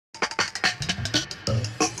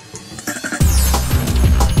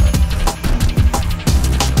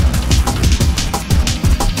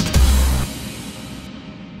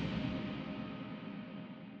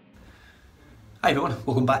Hi everyone,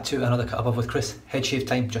 welcome back to another Cut Above with Chris. Head shave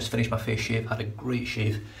time, just finished my face shave, had a great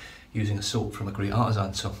shave using a soap from a great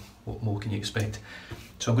artisan, so what more can you expect?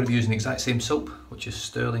 So I'm going to be using the exact same soap, which is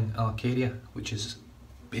Stirling Arcadia, which is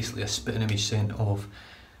basically a spitting image scent of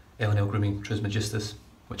L&L Grooming Trismegistus,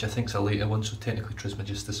 which I think is a later one, so technically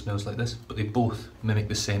Trismegistus smells like this, but they both mimic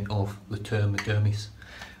the scent of Le Terme Dermis.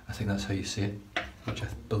 I think that's how you say it, which I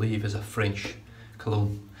believe is a French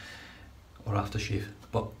cologne or aftershave,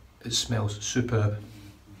 but it smells superb.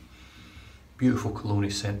 Beautiful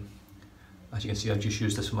cologne scent. As you can see, I've just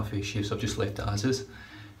used this for my face shave, so I've just left it as is.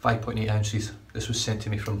 5.8 ounces. This was sent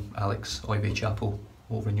to me from Alex Oive Chapel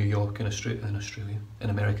over in New York in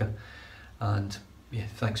America. And yeah,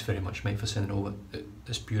 thanks very much, mate, for sending it over.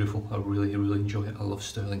 It's beautiful. I really enjoy it. I love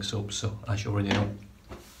Stirling soap, so as you already know.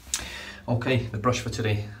 Okay, the brush for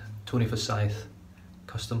today, Tony Forsyth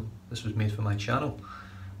Custom. This was made for my channel,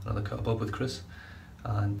 another Cut Above with Chris.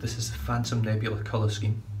 And this is the Phantom Nebula colour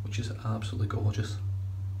scheme, which is absolutely gorgeous.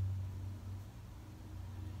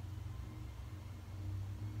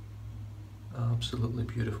 Absolutely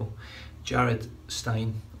beautiful. Jared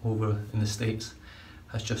Stein over in the States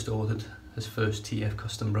has just ordered his first TF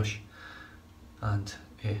custom brush, and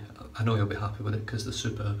yeah, I know he'll be happy with it because they're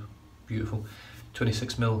superb, beautiful.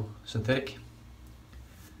 26mm synthetic,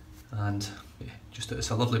 and yeah, just it's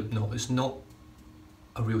a lovely knot. It's not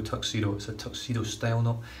a real tuxedo, it's a tuxedo style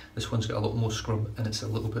knot. This one's got a lot more scrub and it's a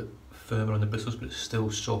little bit firmer on the bristles, but it's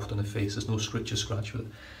still soft on the face. There's no scritch or scratch with it.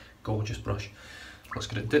 Gorgeous brush. Let's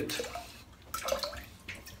get it dipped.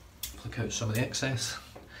 Pluck out some of the excess,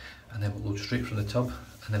 and then we'll load straight from the tub.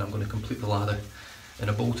 And then I'm going to complete the lather in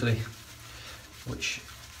a bowl today, which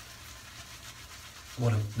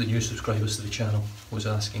one of the new subscribers to the channel was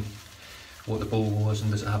asking what the bowl was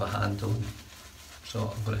and does it have a handle.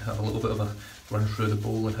 So I'm going to have a little bit of a run through the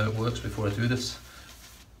bowl and how it works before I do this,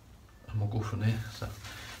 and we'll go from there. So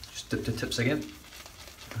just dip the tips again.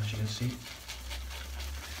 As you can see,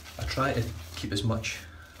 I try to keep as much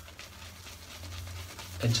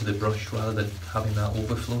into the brush rather than having that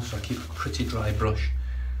overflow, so I keep a pretty dry brush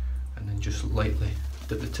and then just lightly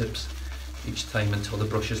dip the tips each time until the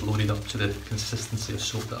brush is loaded up to the consistency of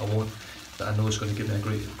soap that I want, that I know is going to give me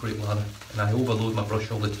a great lather. And I overload my brush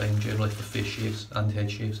all the time, generally for face shaves and head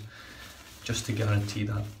shaves, just to guarantee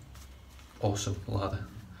that awesome lather,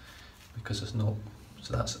 because it's not,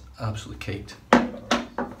 so that's absolutely caked.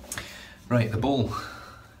 Right, the bowl,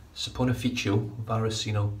 Saponificio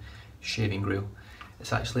Varicino shaving grail.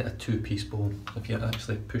 It's actually a two-piece bowl. If you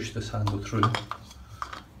actually push this handle through,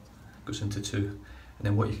 it goes into two, and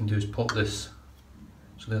then what you can do is pop this,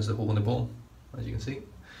 so there's the hole in the bottom, as you can see.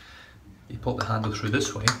 You pop the handle through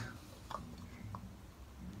this way,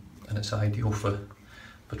 and it's ideal for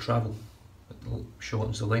travel. It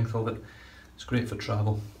shortens the length of it. It's great for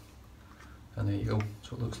travel, and there you go.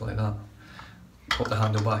 So it looks like that. Pop the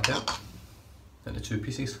handle back out into two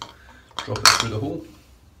pieces, drop it through the hole,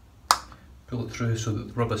 pull it through so that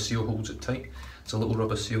the rubber seal holds it tight. It's a little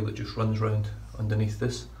rubber seal that just runs round underneath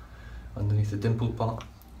this, underneath the dimpled part,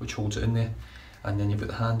 which holds it in there. And then you've got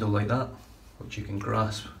the handle like that, which you can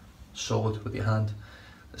grasp solid with your hand.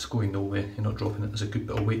 It's going nowhere, you're not dropping it. There's a good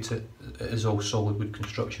bit of weight to it. It is all solid wood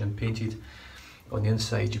construction and painted. On the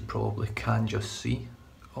inside you probably can just see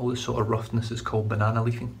all this sort of roughness is called banana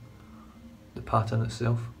leafing, the pattern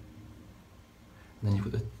itself. And then you've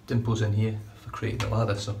got the dimples in here for creating the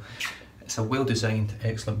lather. So it's a well designed,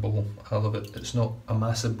 excellent bowl. I love it. It's not a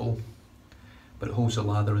massive bowl, but it holds the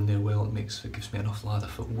lather in there well. It gives me enough lather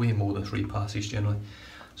for way more than 3 passes generally.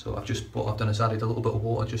 So what I've done is added a little bit of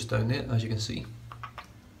water just down there, as you can see.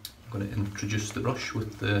 I'm going to introduce the brush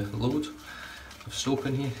with the load of soap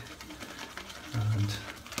in here, and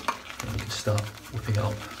then we can start whipping it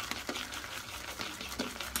up.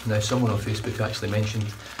 Now, someone on Facebook actually mentioned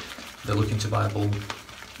they're looking to buy a bowl.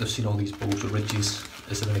 They've seen all these bowls with ridges.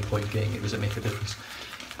 Is there any point getting it? Does it make a difference?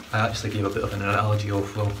 I actually gave a bit of an analogy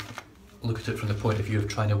of, well, look at it from the point of view of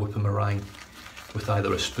trying to whip a meringue with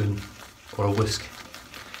either a spoon or a whisk.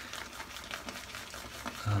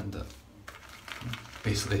 And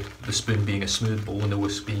basically the spoon being a smooth bowl and the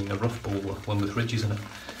whisk being a rough bowl, one with ridges in it.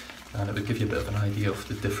 And it would give you a bit of an idea of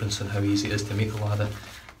the difference and how easy it is to make the lather.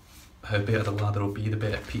 How better the lather will be, the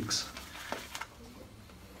better it peaks.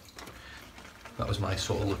 That was my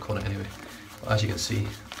sort of look on it anyway. But as you can see,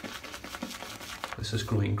 this is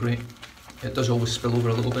growing great. It does always spill over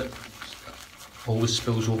a little bit. Always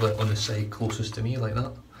spills over on the side closest to me like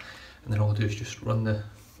that. And then all I do is just run the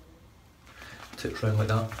tips round like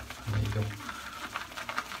that, and there you go.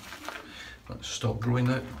 Let's stop growing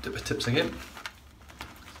now, dip the tips again.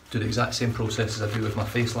 Do the exact same process as I do with my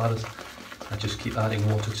face lathers. I just keep adding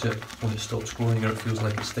water to it when it stops growing, or it feels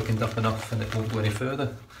like it's thickened up enough and it won't go any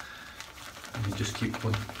further. And you just keep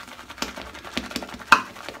going.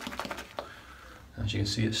 As you can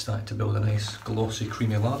see, it's starting to build a nice glossy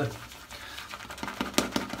creamy lather.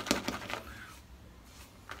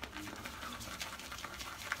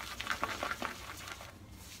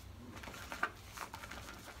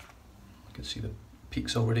 You can see the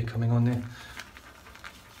peaks already coming on there.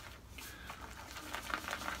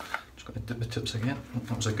 Just going to dip the tips again.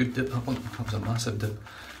 That was a good dip, that one. That was a massive dip.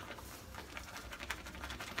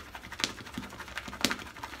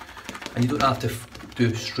 And you don't have to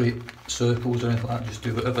do straight circles or anything like that, just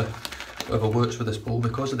do whatever works with this bowl.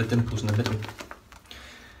 Because of the dimples in the middle,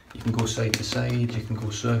 you can go side to side, you can go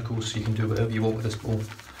circles, so you can do whatever you want with this bowl,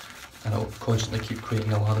 and it'll constantly keep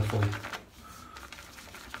creating a lather for you.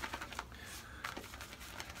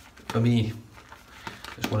 For me,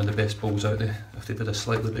 it's one of the best bowls out there. If they did a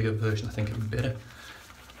slightly bigger version, I think it would be better,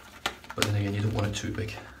 but then again, you don't want it too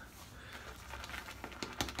big.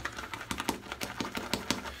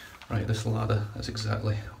 Right, this lather is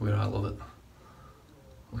exactly where I love it.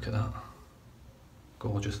 Look at that.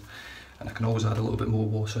 Gorgeous. And I can always add a little bit more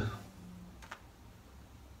water.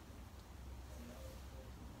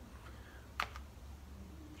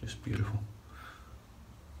 Just beautiful.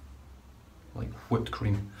 Like whipped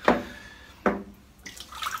cream. Right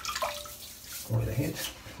ahead.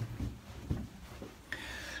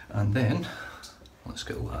 And then, let's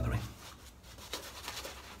get lathering.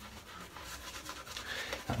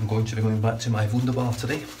 I'm going to be going back to my Wunderbar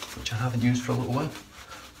today, which I haven't used for a little while.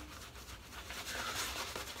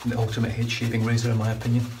 The ultimate head shaving razor in my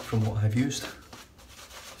opinion, from what I've used.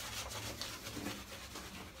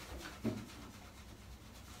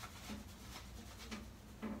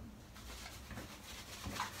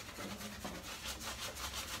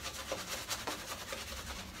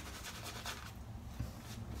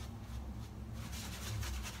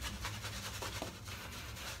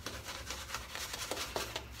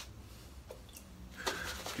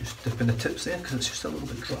 Just dipping the tips there because it's just a little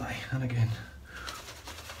bit dry, and again.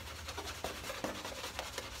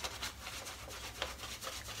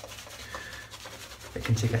 It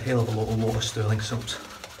can take a hell of a lot of water, Stirling salt.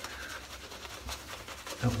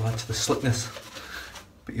 It'll add to the slickness,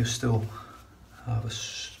 but you still have an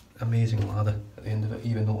amazing lather at the end of it,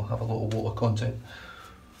 even though it'll have a lot of water content.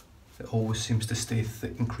 It always seems to stay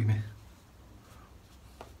thick and creamy.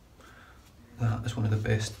 That is one of the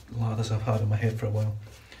best lathers I've had in my head for a while.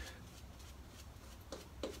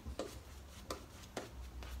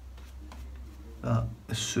 That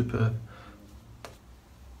is superb.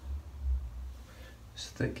 It's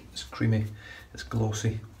thick, it's creamy, it's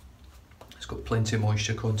glossy, it's got plenty of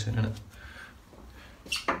moisture content in it.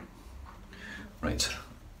 Right,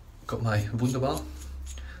 got my Wunderbar.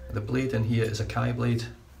 The blade in here is a Kai blade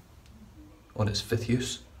on its 5th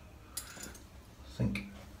use, I think.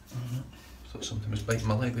 Thought something was biting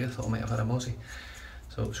my leg there, thought I might have had a mozzie.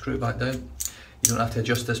 So screw it back down. You don't have to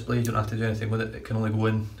adjust this blade, you don't have to do anything with it, it can only go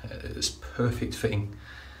in. It's perfect fitting.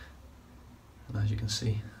 And as you can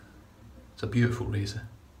see, it's a beautiful razor.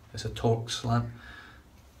 It's a torque slant.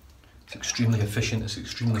 It's extremely efficient, it's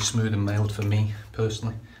extremely smooth and mild for me,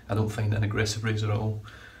 personally. I don't find it an aggressive razor at all.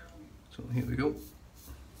 So here we go.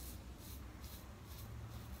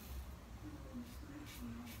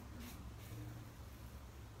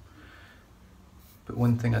 But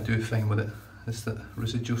one thing I do find with it is that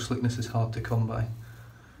residual slickness is hard to come by,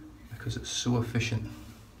 because it's so efficient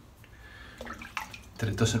that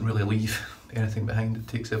it doesn't really leave anything behind, it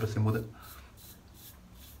takes everything with it.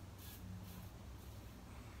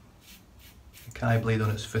 The Kai blade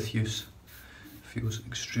on its 5th use feels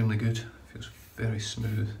extremely good, feels very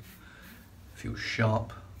smooth, feels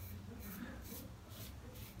sharp.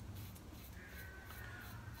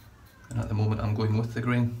 And at the moment I'm going with the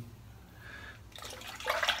grain.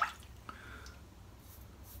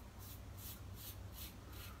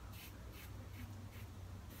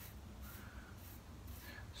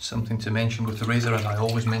 Something to mention with the razor, and I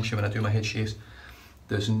always mention when I do my head shaves,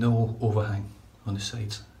 there's no overhang on the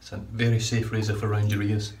sides. It's a very safe razor for around your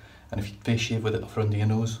ears, and if you face shave with it for under your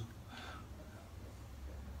nose.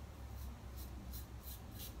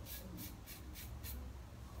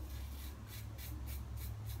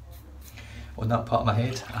 On that part of my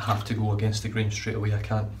head, I have to go against the grain straight away. I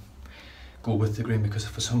can't go with the grain because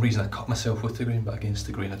for some reason I cut myself with the grain, but against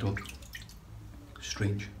the grain I don't.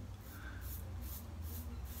 Strange.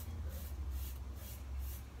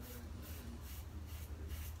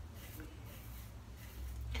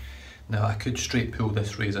 Now I could straight pull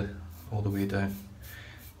this razor all the way down,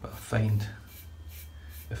 but I find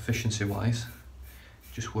efficiency wise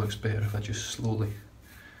just works better if I just slowly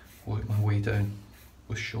work my way down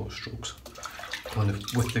with short strokes,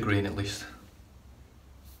 with the grain at least.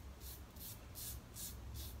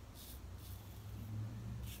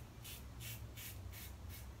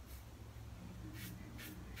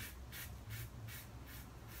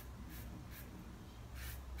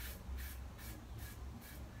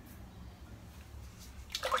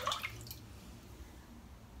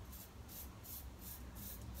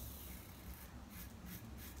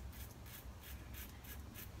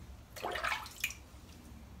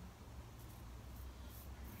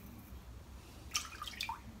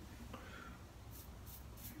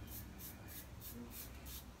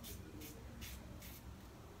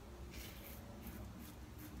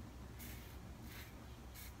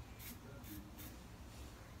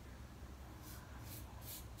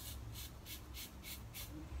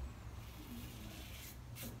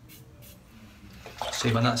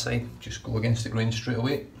 Same on that side, just go against the grain straight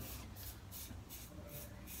away.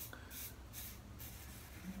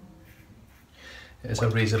 It is a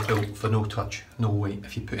razor built for no touch, no weight.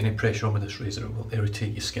 If you put any pressure on with this razor, it will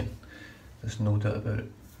irritate your skin. There's no doubt about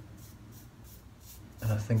it.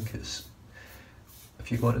 And I think it's,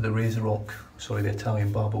 if you go onto the Razorock, sorry, the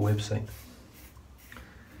Italian barber website,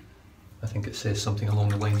 I think it says something along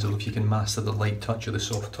the lines of if you can master the light touch or the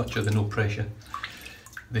soft touch or the no pressure,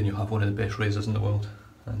 then you'll have one of the best razors in the world,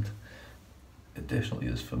 and it definitely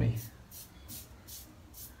is for me.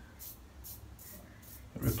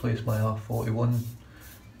 It replaced my R41,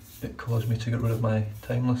 it caused me to get rid of my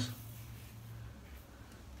Timeless.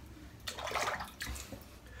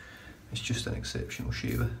 It's just an exceptional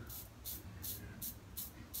shaver.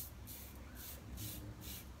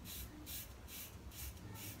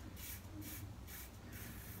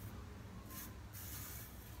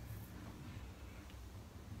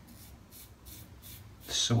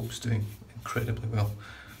 The soap's doing incredibly well.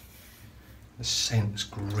 The scent's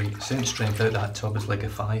great. The scent strength out of that tub is like a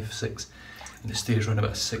 5, 6, and it stays around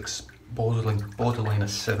about a 6, borderline a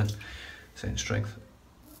 7 scent strength,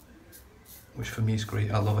 which for me is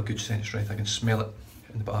great. I love a good scent strength. I can smell it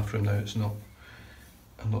in the bathroom now.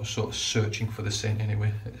 I'm not sort of searching for the scent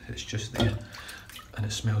anyway. It's just there, and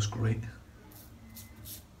it smells great.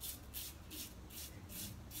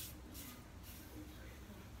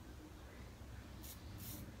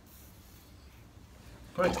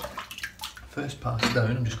 Right, first pass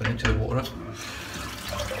down, I'm just going into the water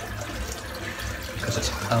because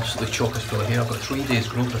it's absolutely chockers full of hair. I've got 3 days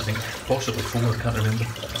growth, I think, possibly 4, I can't remember.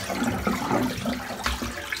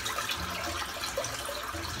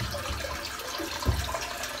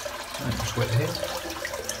 Right, just wet the hair.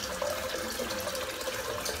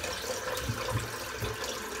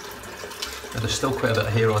 Now there's still quite a bit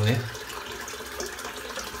of hair on there,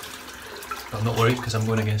 but I'm not worried because I'm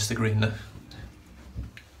going against the grain now.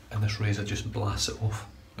 And this razor just blasts it off,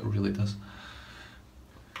 it really does.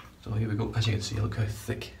 So here we go, as you can see, look how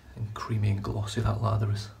thick and creamy and glossy that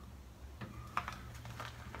lather is.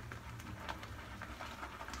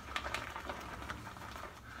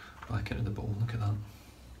 Back into the bowl, look at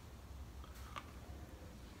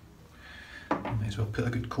that. May as well put a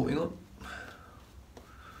good coating on.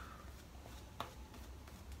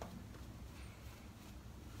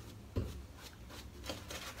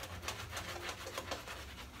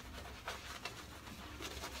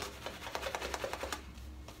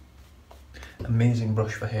 Amazing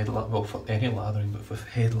brush for head lathering, well, for any lathering, but for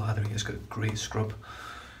head lathering it's got a great scrub.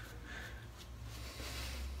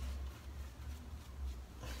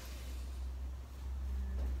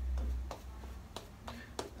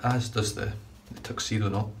 As does the tuxedo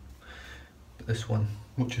knot, but this one,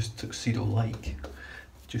 which is tuxedo-like,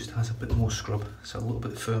 just has a bit more scrub. It's a little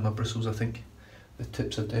bit firmer bristles, I think. The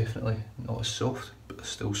tips are definitely not as soft, but they're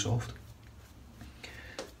still soft.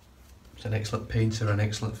 It's an excellent painter, an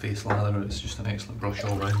excellent face latherer. It's just an excellent brush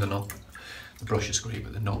all round. The knot, the brush is great,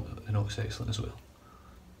 but the knot's excellent as well.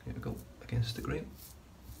 Here we go, against the grain.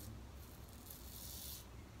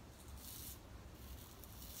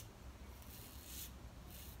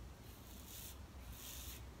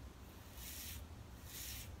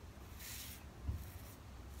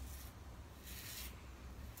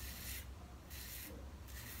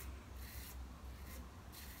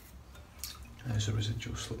 There's the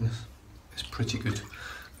residual slickness. It's pretty good.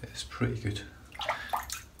 It's pretty good.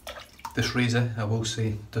 This razor, I will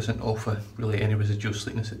say, doesn't offer really any residual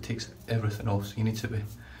slickness. It takes everything off, so you need to be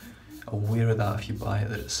aware of that if you buy it,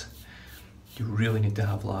 that it's, you really need to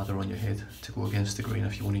have lather on your head to go against the grain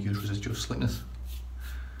if you want to use residual slickness.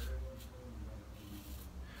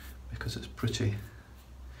 Because it's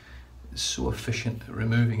so efficient at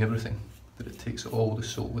removing everything that it takes all the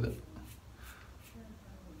soap with it.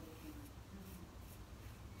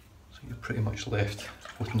 pretty much left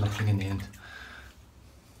with nothing in the end.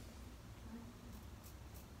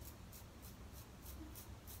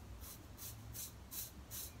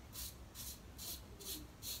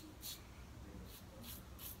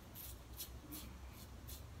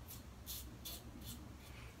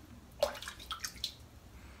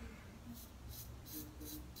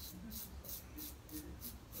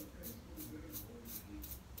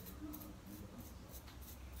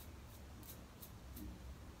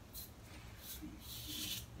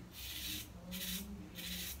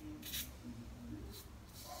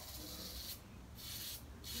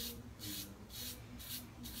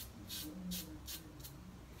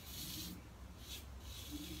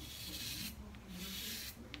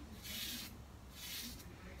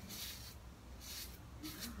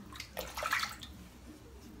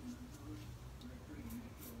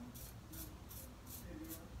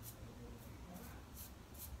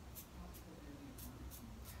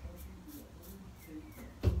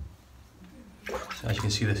 So as you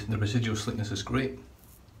can see, the residual slickness is great.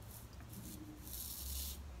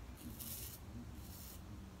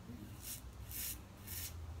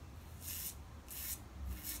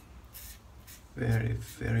 Very,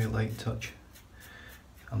 very light touch.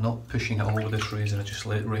 I'm not pushing it all with this razor, I just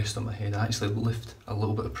let it rest on my head. I actually lift a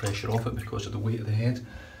little bit of pressure off it because of the weight of the head.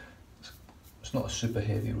 It's not a super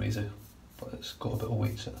heavy razor, but it's got a bit of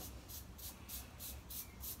weight to it.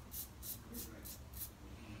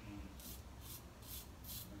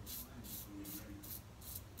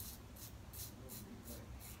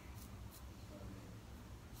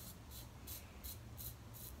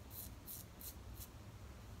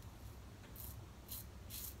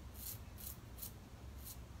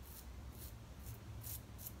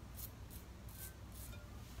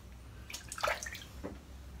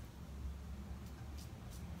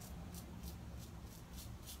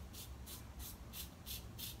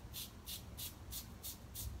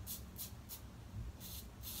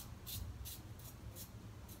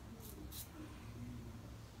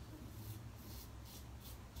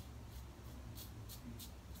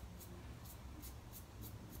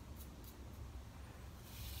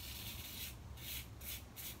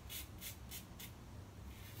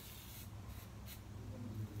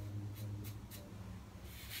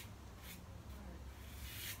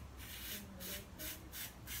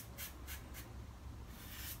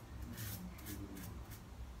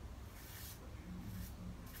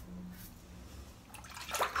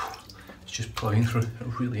 It's just plowing through,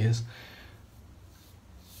 it really is.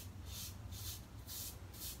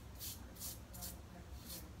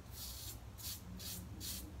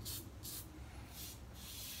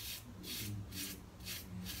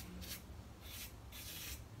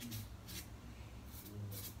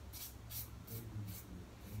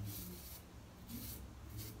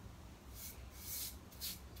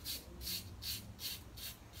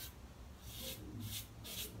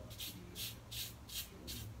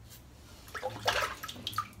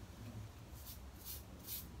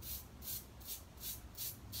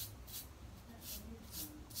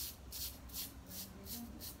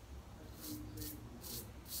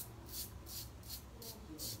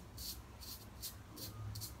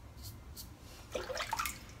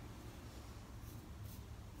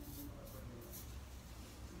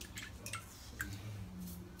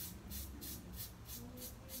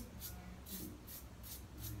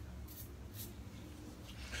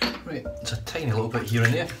 Right, it's a tiny little bit here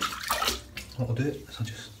and there. What I'll do is I'll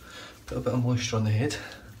just put a bit of moisture on the head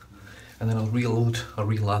and then I'll reload or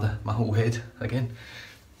relather my whole head again.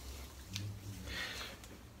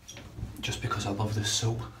 Just because I love this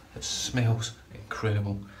soap. It smells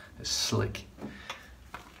incredible, it's slick,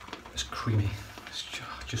 it's creamy.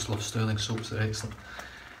 I just love Stirling soaps, they're excellent.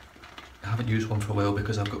 I haven't used one for a while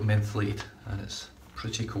because I've got mentholated and it's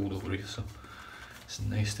pretty cold over here, so it's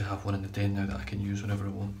nice to have one in the den now that I can use whenever I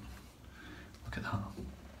want. Look at that,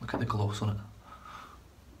 look at the gloss on it.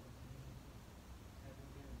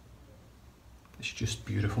 It's just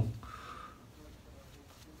beautiful.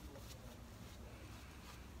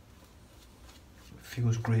 It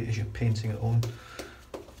feels great as you're painting it on.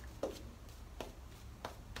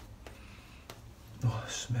 Oh, it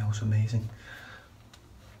smells amazing.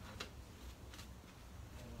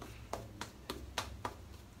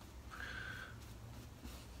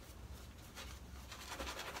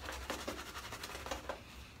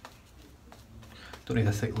 Don't need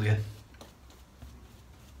a thick layer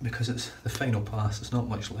because it's the final pass, there's not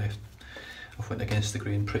much left. I've went against the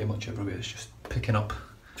grain pretty much everywhere, it's just picking up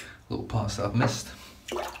little parts that I've missed.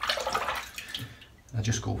 I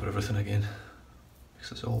just go over everything again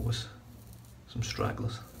because there's always some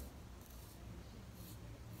stragglers.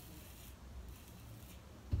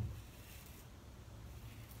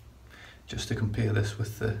 just to compare this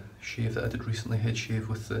with the shave that I did recently, head shave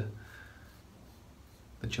with the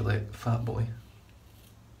Gillette Fat Boy.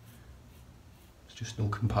 It's just no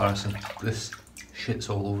comparison. This shit's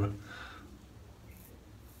all over it.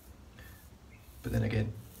 But then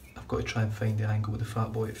again, I've got to try and find the angle with the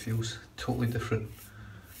Fat Boy. It feels totally different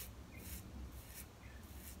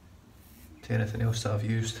to anything else that I've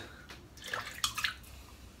used.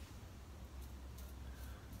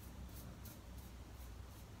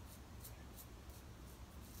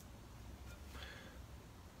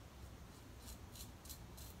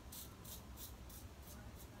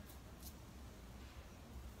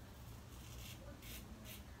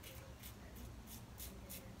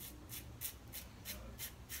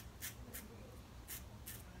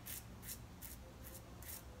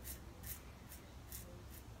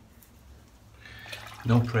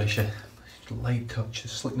 No pressure, light touch, the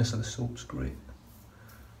slickness of the soap's great.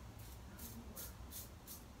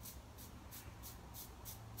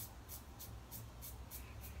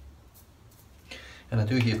 And I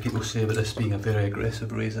do hear people say about this being a very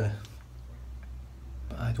aggressive razor,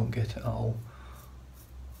 but I don't get it at all.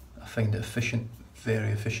 I find it efficient, very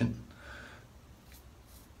efficient,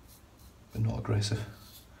 but not aggressive.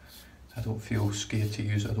 I don't feel scared to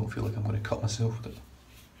use it, I don't feel like I'm going to cut myself with it.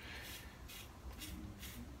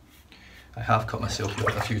 I have cut myself with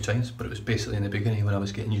it a few times, but it was basically in the beginning when I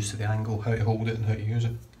was getting used to the angle, how to hold it and how to use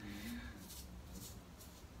it.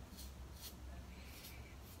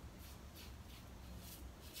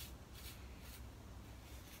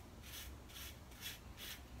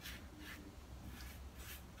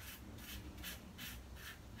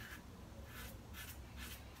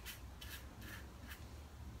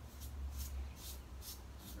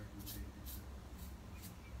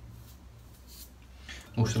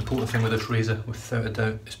 Most important thing with this razor, without a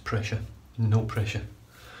doubt, is pressure. No pressure.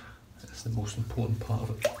 That's the most important part of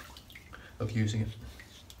it, of using it.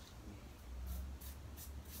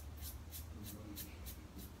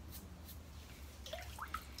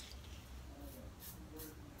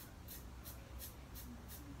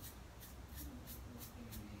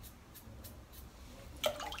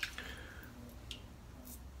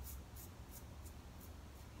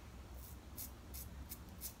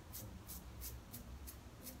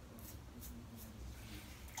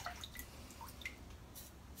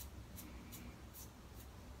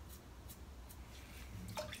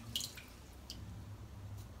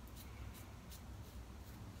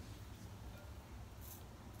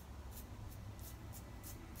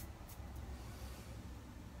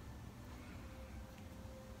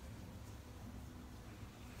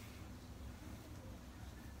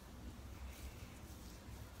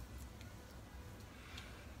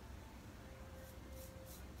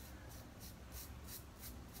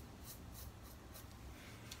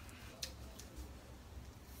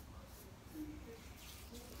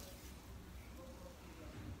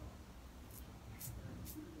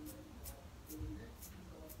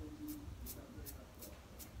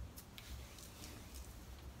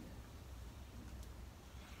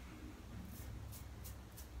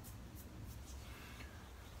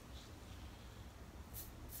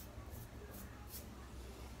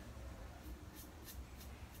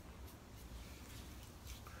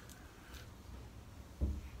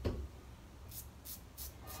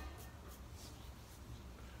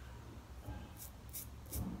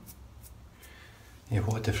 Yeah,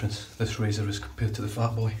 what a difference this razor is compared to the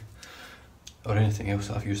Fat Boy, or anything else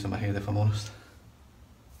that I've used in my head, if I'm honest.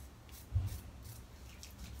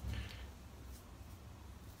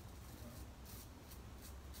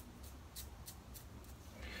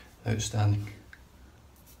 Outstanding.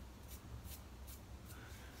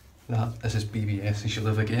 This is BBS as you'll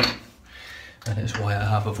ever get, and it's why I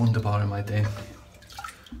have a Wunderbar in my den.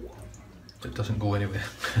 It doesn't go anywhere.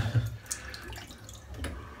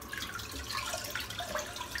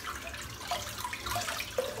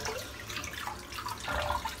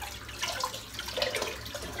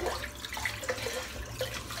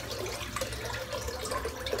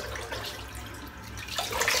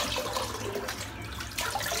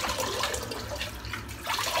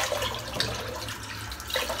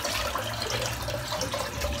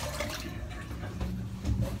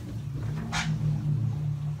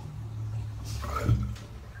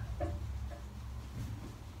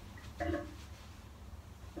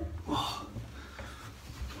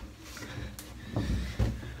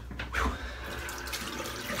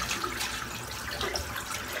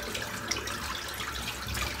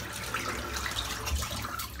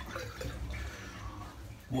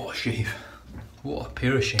 What a shave. What a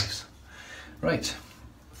pair of shaves. Right,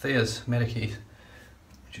 there's medicated.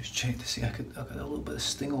 Just check to see, I got a little bit of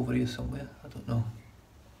sting over here somewhere, I don't know.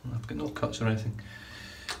 I've got no cuts or anything.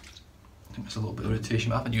 I think there's a little bit of irritation,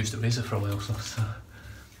 but I haven't used a razor for a while, so.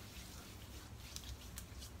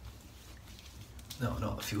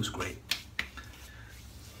 No, it feels great.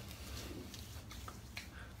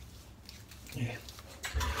 Yeah.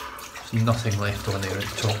 There's nothing left on there at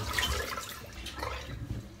the top.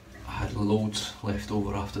 I had loads left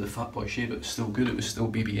over after the Fat Boy shave. It was still good, it was still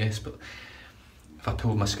BBS, but if I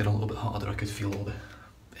pulled my skin a little bit harder I could feel all the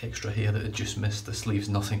extra hair that had just missed. This leaves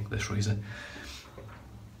nothing, this razor.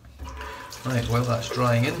 Right, while that's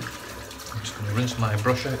drying in, I'm just going to rinse my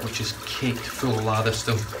brush out, which is caked full of lather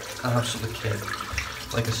still, absolutely caked.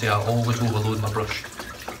 Like I say, I always overload my brush.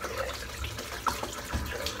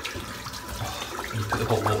 You put the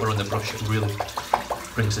hot water on the brush, it really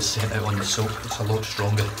brings the scent out on the soap. It's a lot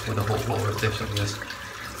stronger with the hot water, it definitely is.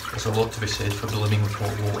 There's a lot to be said for blooming with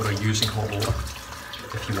hot water or using hot water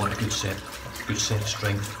if you want a good scent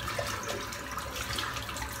strength.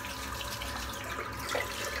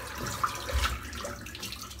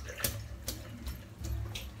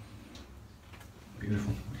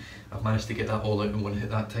 Beautiful. I've managed to get that all out in one hit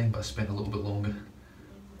that time, but I spent a little bit longer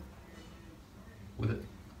with it.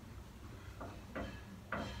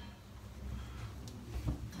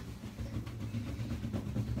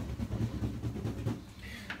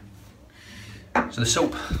 So the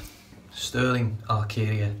soap, Stirling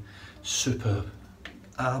Arcadia, superb,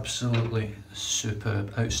 absolutely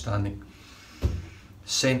superb, outstanding.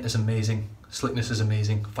 Scent is amazing, slickness is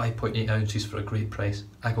amazing, 5.8 ounces for a great price.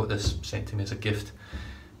 I got this sent to me as a gift,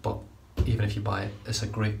 but even if you buy it, it's a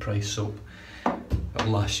great price soap.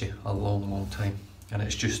 It'll last you a long time, and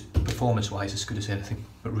it's just performance wise as good as anything.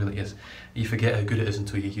 It really is. You forget how good it is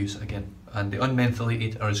until you use it again. And the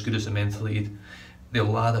unmentholated are as good as the mentholated. The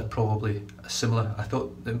lather probably similar. I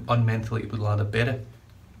thought the unmentholated would lather better,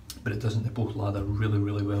 but it doesn't. They both lather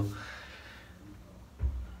really well.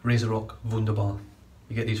 Razorock, Wunderbar.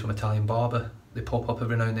 You get these from Italian Barber. They pop up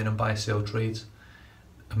every now and then in buy-sell trades.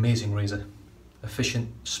 Amazing razor. Efficient,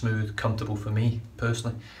 smooth, comfortable for me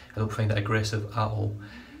personally. I don't find it aggressive at all.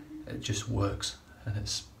 It just works and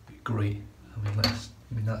it's great. I mean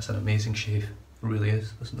that's an amazing shave. It really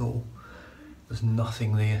is. There's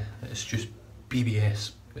nothing there. It's just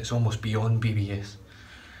BBS. It's almost beyond BBS.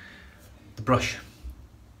 The brush,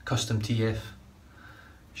 custom TF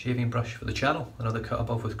shaving brush for the channel, another cut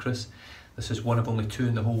above with Chris. This is one of only 2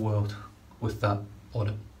 in the whole world with that on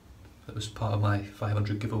it. It was part of my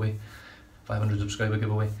 500 giveaway, 500 subscriber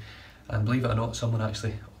giveaway, and believe it or not, someone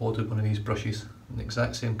actually ordered one of these brushes in the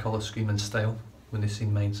exact same colour scheme and style. When they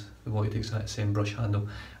seen mine, they wanted the exact same brush handle,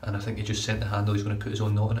 and I think he just sent the handle. He's going to put his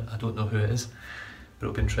own note on it. I don't know who it is, but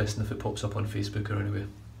it'll be interesting if it pops up on Facebook or anywhere.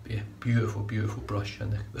 But yeah, beautiful brush,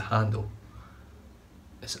 and the handle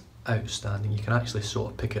is outstanding. You can actually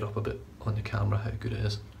sort of pick it up a bit on the camera how good it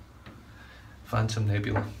is. Phantom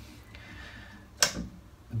Nebula.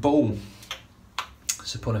 Bowl,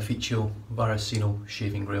 Saponificio Varicino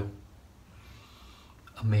shaving rail.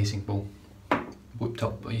 Amazing bowl. Whipped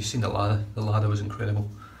up, but you've seen the lather was incredible.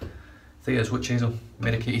 Thea's witch hazel,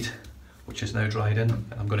 medicated, which is now dried in.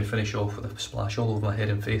 I'm going to finish off with a splash all over my head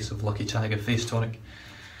and face of Lucky Tiger face tonic.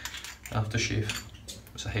 Aftershave.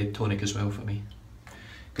 It's a head tonic as well for me.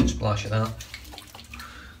 Good splash of that.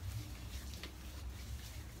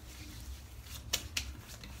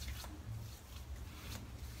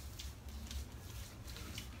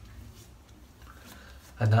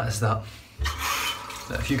 And that is that.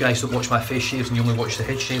 Now, if you guys don't watch my face shaves and you only watch the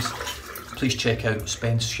head shaves, please check out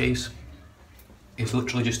Spence Shaves. He's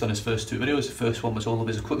literally just done his first 2 videos. The first one was all of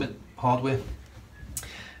his equipment, hardware.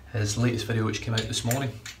 His latest video, which came out this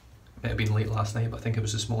morning, might have been late last night, but I think it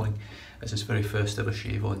was this morning, is his very first ever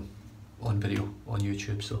shave on video on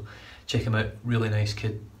YouTube. So check him out. Really nice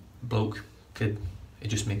kid, bloke, kid. It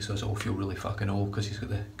just makes us all feel really fucking old because he's got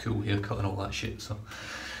the cool haircut and all that shit. So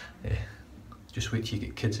yeah. Just wait till you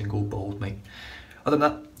get kids and go bald, mate. Other than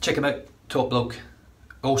that, check him out, top bloke.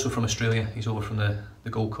 Also from Australia, he's over from the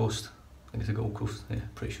Gold Coast. I think it's the Gold Coast, yeah,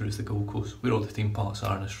 pretty sure it's the Gold Coast. Where all the theme parks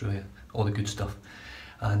are in Australia, all the good stuff.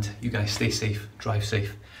 And you guys stay safe, drive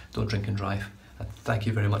safe, don't drink and drive. And thank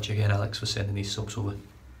you very much again, Alex, for sending these soaps over.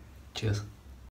 Cheers.